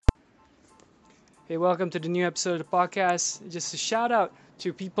Hey, welcome to the new episode of the podcast. Just a shout out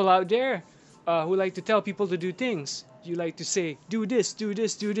to people out there who like to tell people to do things. You like to say, do this, do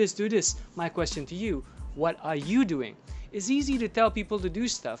this, do this, do this. My question to you, what are you doing? It's easy to tell people to do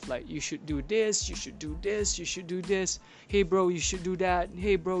stuff like you should do this, you should do this, you should do this. Hey, bro, you should do that.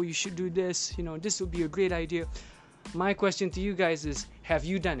 Hey, bro, you should do this. This would be a great idea. My question to you guys is, have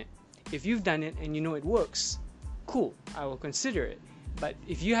you done it? If you've done it and you know it works, cool, I will consider it. But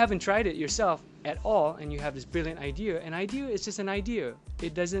if you haven't tried it yourself at all and you have this brilliant idea, an idea is just an idea.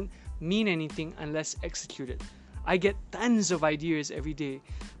 It doesn't mean anything unless executed. I get tons of ideas every day.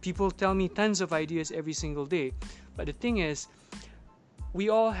 People tell me tons of ideas every single day. But the thing is, we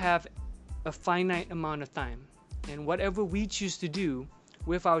all have a finite amount of time. And whatever we choose to do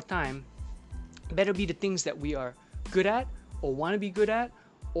with our time better be the things that we are good at or want to be good at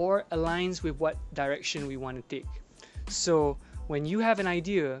or aligns with what direction we want to take. So when you have an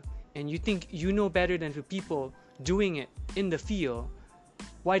idea and you think you know better than the people doing it in the field,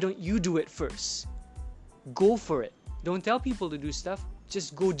 why don't you do it first? Go for it. Don't tell people to do stuff,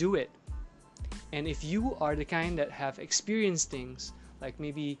 just go do it. And if you are the kind that have experienced things, like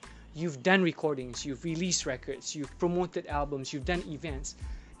maybe you've done recordings, you've released records, you've promoted albums, you've done events,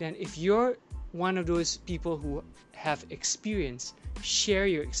 then if you're one of those people who have experience, share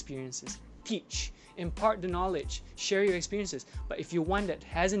your experiences, teach, impart the knowledge, share your experiences. But if you're one that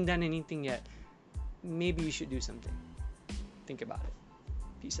hasn't done anything yet, maybe you should do something. Think about it.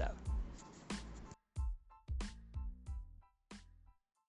 Peace out.